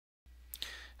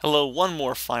Hello, one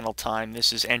more final time.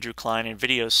 This is Andrew Klein in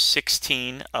video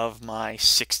 16 of my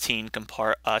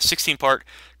 16-part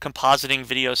compositing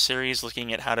video series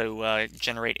looking at how to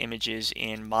generate images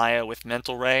in Maya with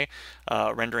Mental Ray,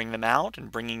 rendering them out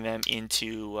and bringing them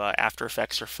into After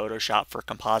Effects or Photoshop for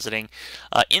compositing.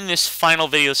 In this final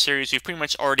video series, we've pretty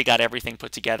much already got everything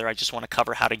put together. I just want to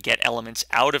cover how to get elements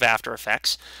out of After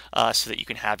Effects so that you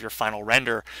can have your final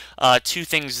render. Two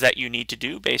things that you need to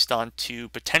do based on two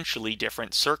potentially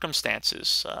different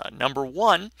circumstances. Number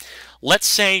one, let's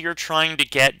say you're trying to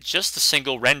get just a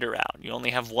single render out. You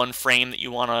only have one frame that you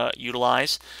want to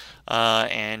utilize,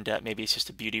 and maybe it's just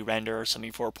a beauty render or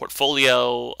something for a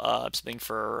portfolio, something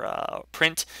for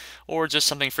print, or just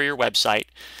something for your website.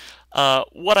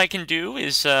 What I can do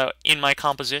is in my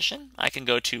composition, I can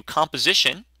go to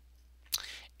Composition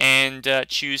and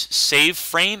choose Save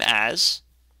Frame As,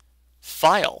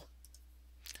 File.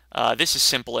 This is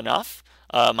simple enough.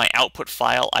 My output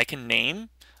file I can name.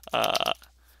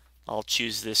 I'll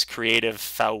choose this creative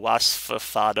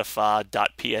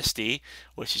fawasfafadafa.psd,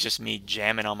 which is just me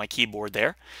jamming on my keyboard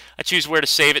there. I choose where to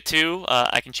save it to.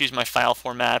 I can choose my file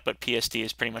format, but PSD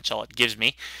is pretty much all it gives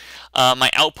me. My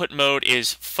output mode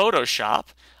is Photoshop,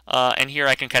 and here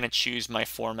I can kind of choose my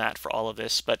format for all of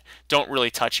this, but don't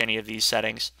really touch any of these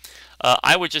settings.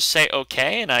 I would just say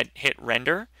OK, and I'd hit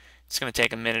render. It's going to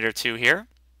take a minute or two here.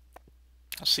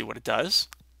 I'll see what it does.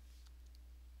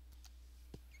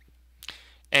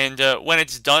 And when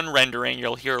it's done rendering,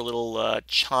 you'll hear a little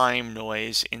chime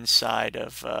noise inside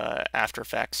of After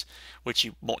Effects, which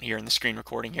you won't hear in the screen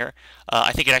recording here.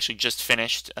 I think it actually just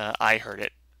finished. I heard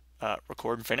it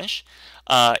record and finish.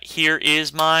 Here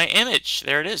is my image.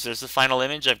 There it is. There's the final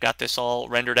image. I've got this all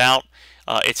rendered out.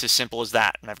 It's as simple as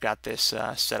that, and I've got this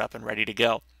set up and ready to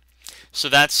go. So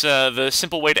that's the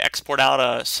simple way to export out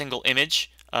a single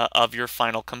image of your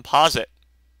final composite.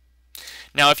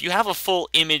 Now, if you have a full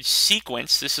image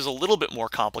sequence, this is a little bit more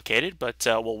complicated, but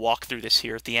we'll walk through this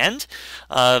here at the end.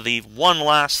 The one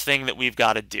last thing that we've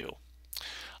got to do.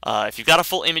 If you've got a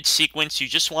full image sequence, you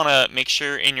just want to make sure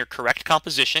you're in your correct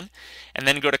composition, and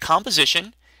then go to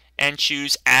Composition and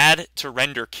choose Add to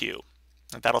Render Queue.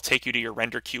 And that'll take you to your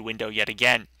render queue window yet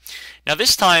again. Now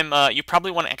this time you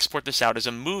probably want to export this out as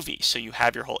a movie so you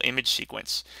have your whole image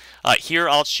sequence. Here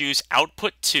I'll choose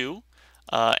Output to,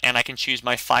 and I can choose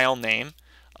my file name.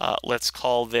 Let's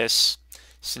call this,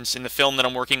 since in the film that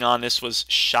I'm working on this was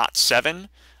Shot 7,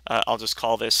 I'll just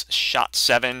call this Shot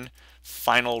 7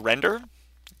 Final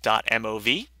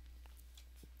Render.mov.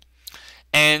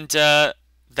 And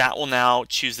that will now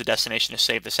choose the destination to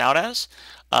save this out as.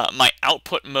 My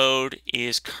output mode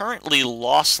is currently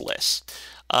lossless,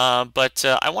 but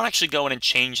I want to actually go in and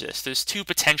change this. There's two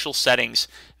potential settings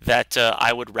that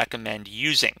I would recommend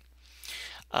using.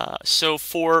 So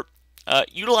for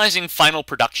utilizing final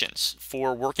productions,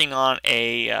 for working on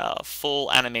a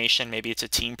full animation, maybe it's a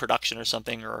team production or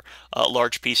something, or a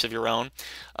large piece of your own,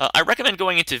 I recommend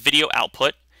going into Video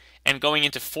Output and going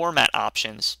into Format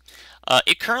Options.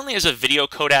 It currently has a video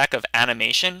codec of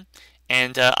animation,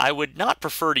 and I would not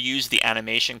prefer to use the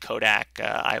animation codec.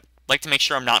 I like to make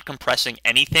sure I'm not compressing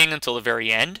anything until the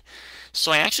very end.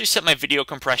 So I actually set my video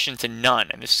compression to none,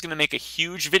 and this is going to make a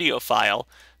huge video file,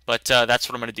 but that's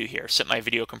what I'm going to do here. Set my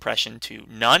video compression to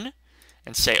none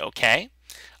and say OK.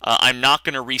 I'm not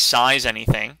going to resize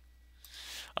anything.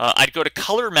 I'd go to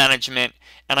Color Management,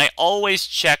 and I always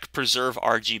check Preserve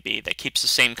RGB. That keeps the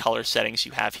same color settings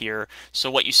you have here,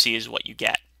 so what you see is what you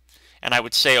get. And I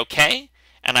would say OK,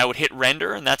 and I would hit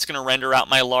render, and that's going to render out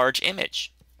my large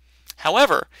image.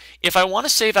 However, if I want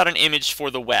to save out an image for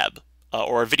the web,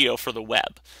 or a video for the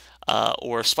web,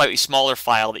 or a slightly smaller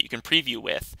file that you can preview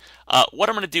with, what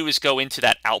I'm going to do is go into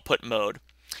that output mode.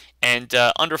 And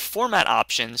under Format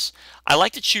Options, I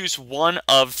like to choose one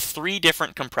of three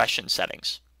different compression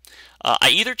settings. I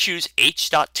either choose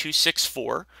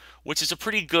H.264, which is a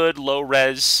pretty good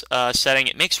low-res setting.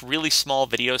 It makes really small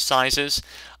video sizes.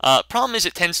 Problem is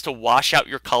it tends to wash out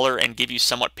your color and give you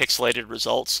somewhat pixelated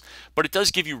results, but it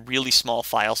does give you really small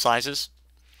file sizes.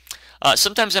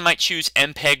 Sometimes I might choose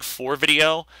MPEG-4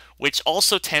 video, which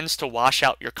also tends to wash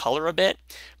out your color a bit,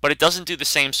 but it doesn't do the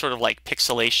same sort of like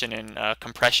pixelation and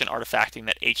compression artifacting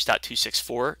that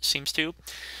H.264 seems to.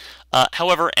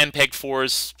 However, MPEG-4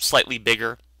 is slightly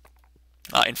bigger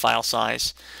in file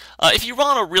size. If you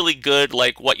want a really good,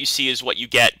 like what you see is what you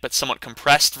get, but somewhat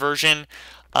compressed version,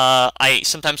 I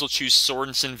sometimes will choose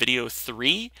Sorensen Video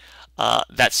 3.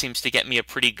 That seems to get me a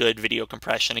pretty good video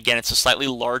compression. Again, it's a slightly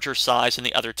larger size than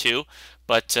the other two,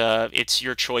 but it's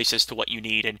your choice as to what you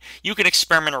need. And you can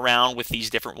experiment around with these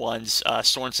different ones,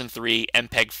 Sorensen 3,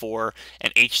 MPEG 4,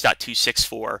 and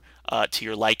H.264 to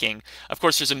your liking. Of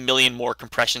course, there's a million more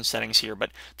compression settings here,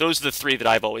 but those are the three that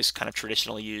I've always kind of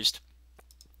traditionally used.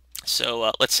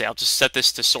 So let's say I'll just set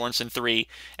this to Sorensen 3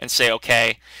 and say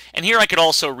OK. And here I could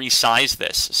also resize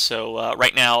this. So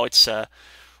right now it's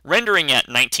rendering at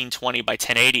 1920 by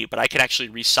 1080, but I could actually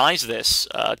resize this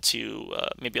to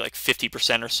maybe like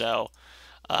 50% or so.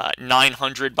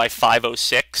 900 by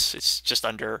 506. It's just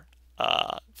under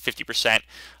 50%.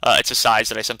 It's a size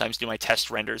that I sometimes do my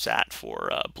test renders at for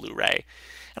Blu-ray.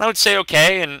 And I would say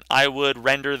OK, and I would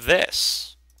render this.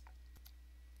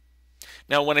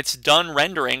 Now, when it's done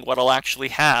rendering, what I'll actually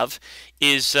have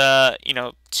is,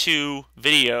 two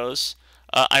videos.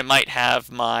 I might have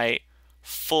my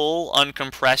full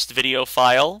uncompressed video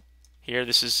file. Here,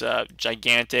 this is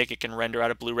gigantic. It can render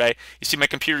out a Blu-ray. You see my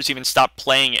computer's even stopped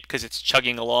playing it because it's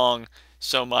chugging along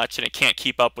so much and it can't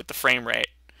keep up with the frame rate.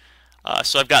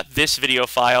 So I've got this video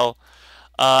file,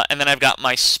 and then I've got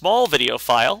my small video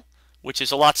file, which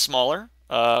is a lot smaller,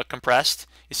 compressed.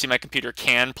 You see my computer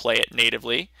can play it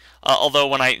natively, although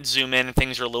when I zoom in,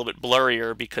 things are a little bit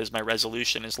blurrier because my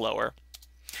resolution is lower.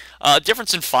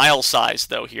 Difference in file size,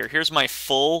 though, here. Here's my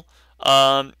full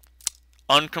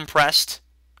uncompressed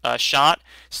shot.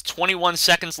 It's 21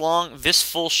 seconds long. This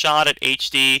full shot at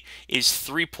HD is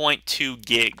 3.2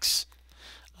 gigs.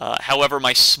 However,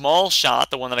 my small shot,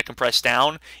 the one that I compressed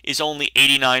down, is only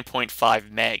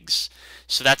 89.5 megs.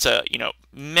 So that's a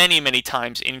many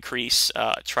times increase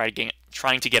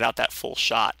trying to get out that full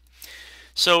shot.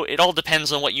 So it all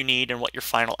depends on what you need and what your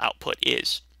final output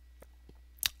is.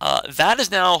 That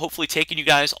is now hopefully taking you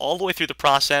guys all the way through the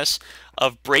process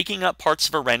of breaking up parts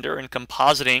of a render and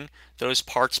compositing those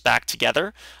parts back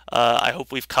together. I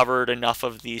hope we've covered enough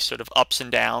of the sort of ups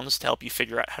and downs to help you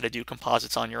figure out how to do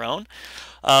composites on your own.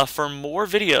 For more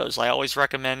videos, I always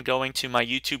recommend going to my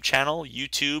YouTube channel,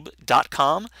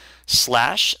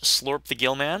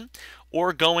 youtube.com/slorpthegillman,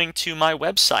 or going to my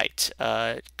website,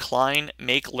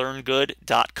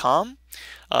 kleinmakelearngood.com.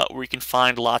 Where you can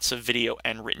find lots of video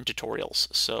and written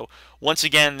tutorials. So once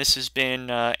again, this has been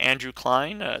Andrew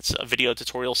Klein. It's a video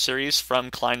tutorial series from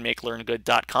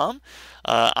kleinmakelearngood.com.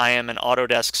 I am an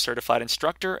Autodesk Certified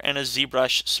Instructor and a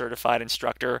ZBrush Certified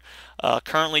Instructor,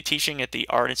 currently teaching at the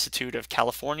Art Institute of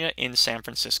California in San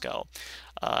Francisco.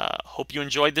 Hope you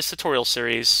enjoyed this tutorial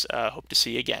series. Hope to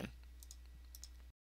see you again.